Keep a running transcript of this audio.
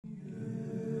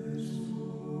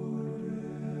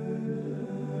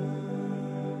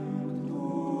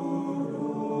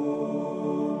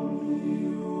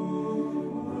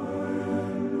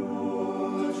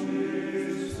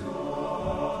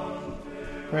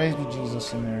Praise be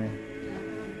Jesus and Mary.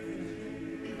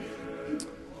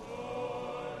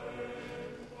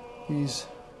 These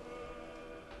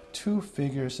two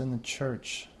figures in the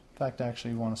church, in fact,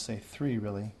 actually, you want to say three,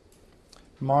 really.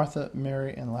 Martha,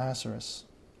 Mary, and Lazarus.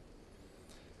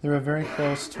 They were very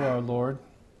close to our Lord.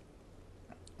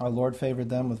 Our Lord favored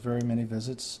them with very many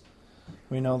visits.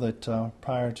 We know that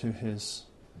prior to his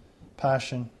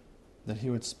passion, that he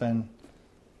would spend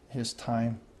his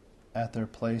time at their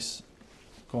place,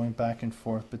 going back and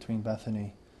forth between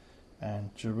Bethany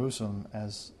and Jerusalem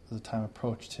as the time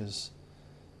approached his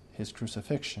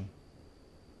crucifixion.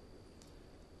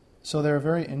 So they're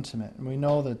very intimate. And we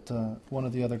know that one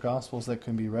of the other Gospels that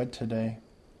can be read today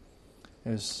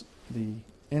is the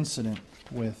incident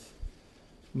with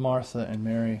Martha and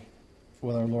Mary,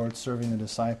 with our Lord serving the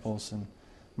disciples, and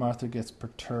Martha gets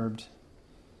perturbed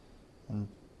and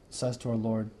says to our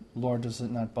Lord, "Lord, does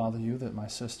it not bother you that my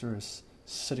sister is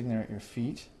sitting there at your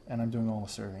feet and I'm doing all the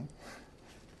serving?"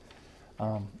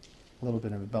 A little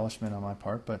bit of embellishment on my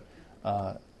part, but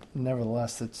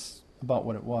nevertheless, it's about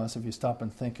what it was. If you stop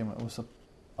and think, it was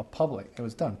it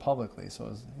was done publicly, so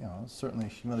it was, certainly a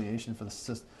humiliation for the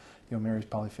sister. Mary's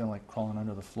probably feeling like crawling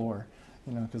under the floor,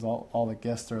 because all the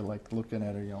guests are like looking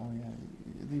at her,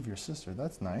 leave your sister,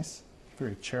 that's nice,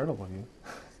 very charitable of you.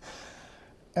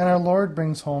 And our Lord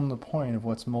brings home the point of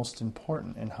what's most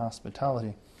important in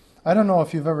hospitality. I don't know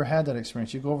if you've ever had that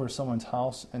experience. You go over to someone's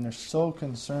house and they're so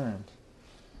concerned,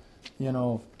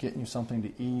 getting you something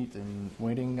to eat and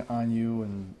waiting on you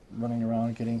and running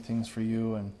around getting things for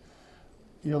you, and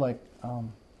you're like, boy,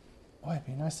 it'd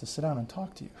be nice to sit down and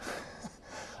talk to you.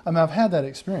 I've had that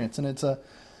experience, and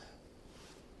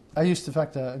I used to, in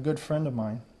fact, a good friend of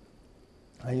mine,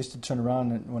 I used to turn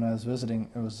around and when I was visiting,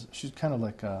 she's kind of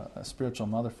like a spiritual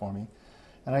mother for me,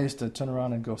 and I used to turn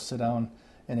around and go sit down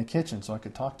in the kitchen so I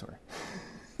could talk to her.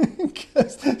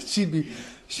 Because she'd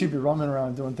be roaming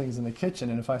around doing things in the kitchen,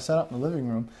 and if I sat up in the living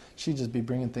room, she'd just be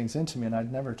bringing things into me, and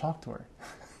I'd never talk to her.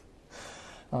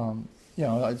 I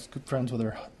was good friends with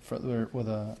her,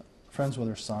 friends with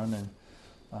her son,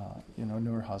 and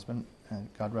knew her husband, and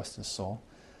God rest his soul.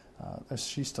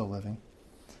 She's still living.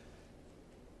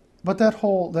 But that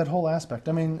whole aspect,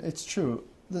 it's true.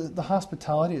 The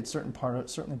hospitality, it's certainly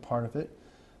part of it.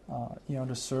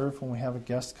 To serve when we have a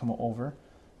guest come over.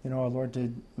 Our Lord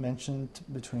did mention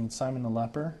between Simon the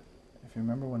leper. If you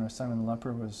remember when Simon the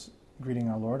leper was greeting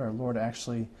our Lord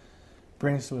actually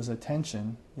brings to his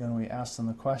attention, he asks him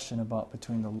the question about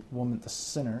between the woman, the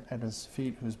sinner at his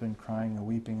feet, who's been crying and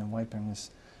weeping and wiping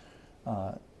his,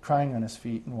 crying on his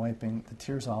feet and wiping the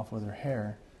tears off with her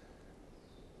hair.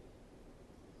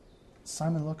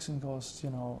 Simon looks and goes,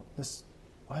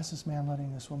 why is this man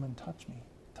letting this woman touch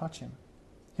him?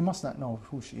 He must not know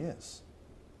who she is.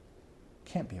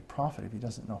 Can't be a prophet if he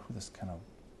doesn't know who this kind of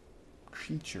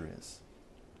creature is.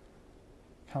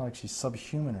 Kind of like she's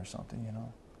subhuman or something,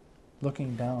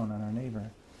 looking down on our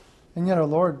neighbor. And yet our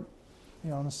Lord,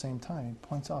 at the same time, he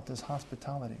points out this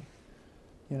hospitality.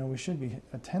 We should be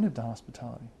attentive to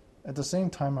hospitality. At the same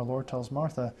time, our Lord tells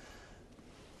Martha,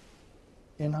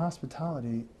 in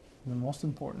hospitality, the most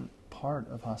important part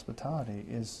of hospitality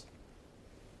is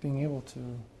being able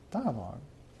to dialogue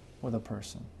with a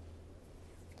person.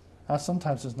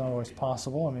 Sometimes it's not always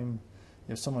possible.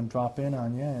 If someone drop in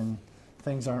on you and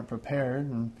things aren't prepared,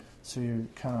 and so you're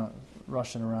kind of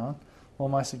rushing around, well,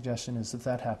 my suggestion is if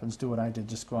that happens, do what I did,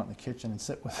 just go out in the kitchen and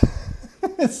sit with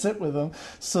sit with them,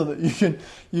 so that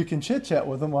you can chit-chat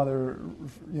with them while they're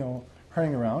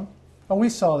hurrying around. And we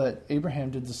saw that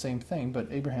Abraham did the same thing, but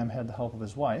Abraham had the help of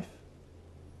his wife.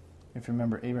 If you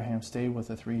remember, Abraham stayed with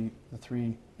the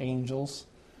three angels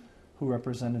who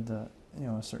represented in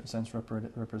a certain sense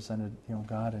represented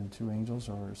God and two angels,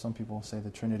 or some people say the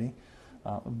Trinity.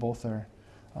 Both are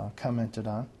commented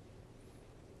on.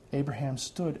 Abraham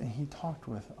stood and he talked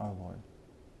with our Lord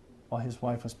while his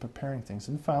wife was preparing things.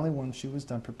 And finally, when she was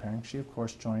done preparing, she of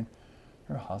course joined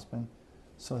her husband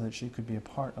so that she could be a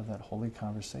part of that holy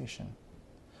conversation.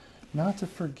 Not to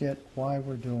forget why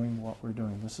we're doing what we're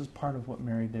doing. This is part of what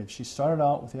Mary did. She started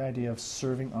out with the idea of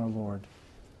serving our Lord.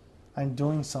 I'm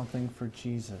doing something for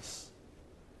Jesus.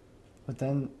 But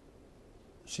then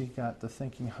she got to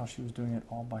thinking how she was doing it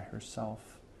all by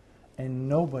herself. And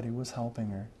nobody was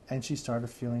helping her. And she started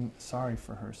feeling sorry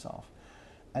for herself.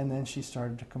 And then she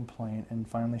started to complain, and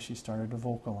finally she started to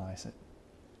vocalize it.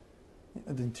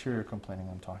 The interior complaining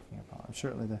I'm talking about.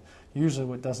 Certainly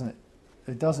usually it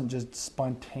doesn't just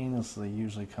spontaneously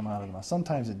usually come out of the mouth.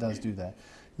 Sometimes it does do that.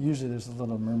 Usually there's a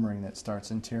little murmuring that starts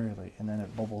interiorly, and then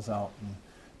it bubbles out,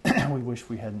 and we wish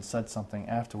we hadn't said something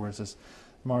afterwards.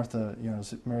 Martha,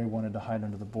 as Mary wanted to hide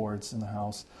under the boards in the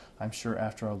house, I'm sure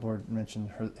after our Lord mentioned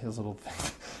his little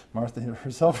thing, Martha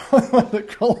herself wanted to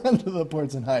crawl under the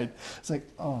boards and hide. It's like,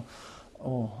 oh,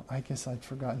 I guess I'd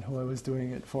forgotten who I was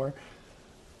doing it for.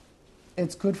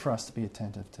 It's good for us to be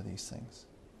attentive to these things.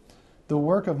 The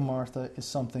work of Martha is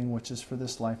something which is for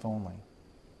this life only.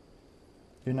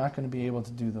 You're not going to be able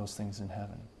to do those things in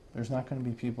heaven. There's not going to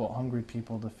be hungry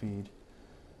people to feed.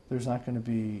 There's not going to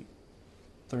be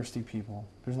thirsty people.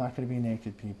 There's not going to be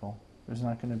naked people. There's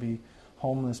not going to be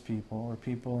homeless people or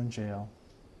people in jail.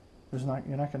 You're not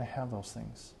going to have those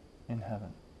things in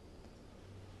heaven.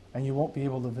 And you won't be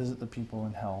able to visit the people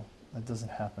in hell. That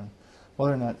doesn't happen.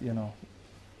 Whether or not, what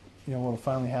will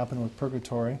finally happen with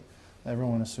purgatory,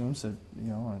 everyone assumes that,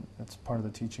 that's part of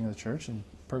the teaching of the church. In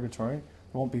purgatory,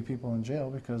 there won't be people in jail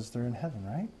because they're in heaven,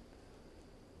 right?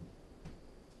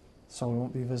 So we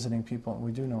won't be visiting people.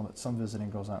 We do know that some visiting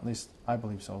goes on. At least I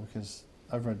believe so, because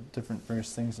I've read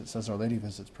various things that says Our Lady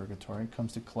visits purgatory. It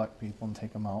comes to collect people and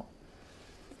take them out.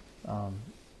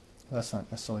 That's not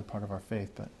necessarily part of our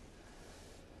faith, but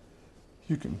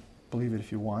you can believe it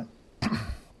if you want.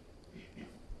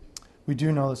 We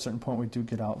do know at a certain point we do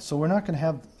get out. So we're not going to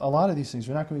have a lot of these things.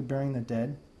 We're not going to be burying the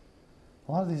dead.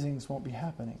 A lot of these things won't be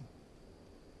happening.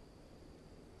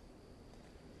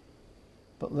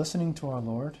 But listening to our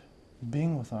Lord,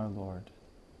 being with our Lord,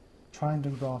 trying to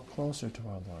draw closer to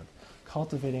our Lord,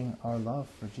 cultivating our love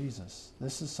for Jesus,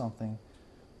 this is something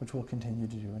which we'll continue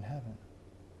to do in heaven.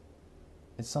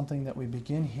 It's something that we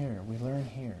begin here, we learn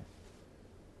here.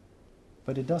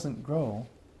 But it doesn't grow.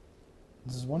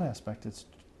 This is one aspect, it's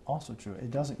also true.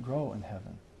 It doesn't grow in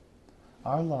heaven.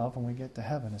 Our love, when we get to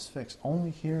heaven, is fixed.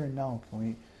 Only here and now can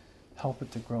we help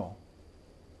it to grow.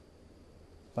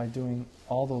 By doing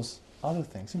all those other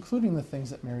things, including the things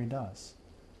that Mary does.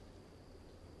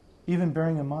 Even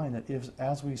bearing in mind that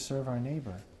as we serve our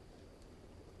neighbor,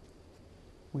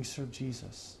 we serve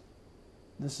Jesus.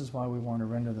 This is why we want to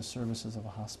render the services of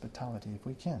hospitality if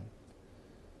we can.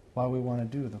 Why we want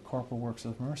to do the corporal works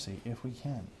of mercy if we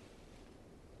can.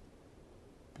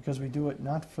 Because we do it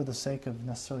not for the sake of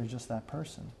necessarily just that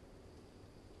person,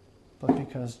 but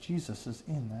because Jesus is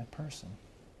in that person.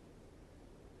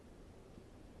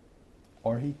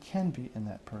 Or he can be in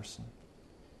that person.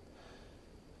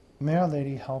 May Our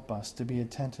Lady help us to be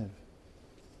attentive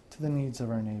to the needs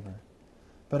of our neighbor.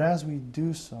 But as we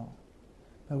do so,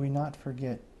 may we not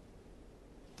forget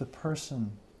the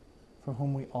person for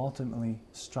whom we ultimately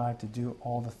strive to do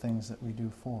all the things that we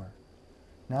do for.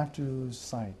 Not to lose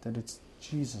sight that it's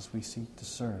Jesus we seek to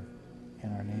serve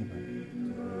in our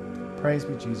neighbor. Praise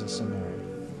be Jesus and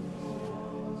Mary.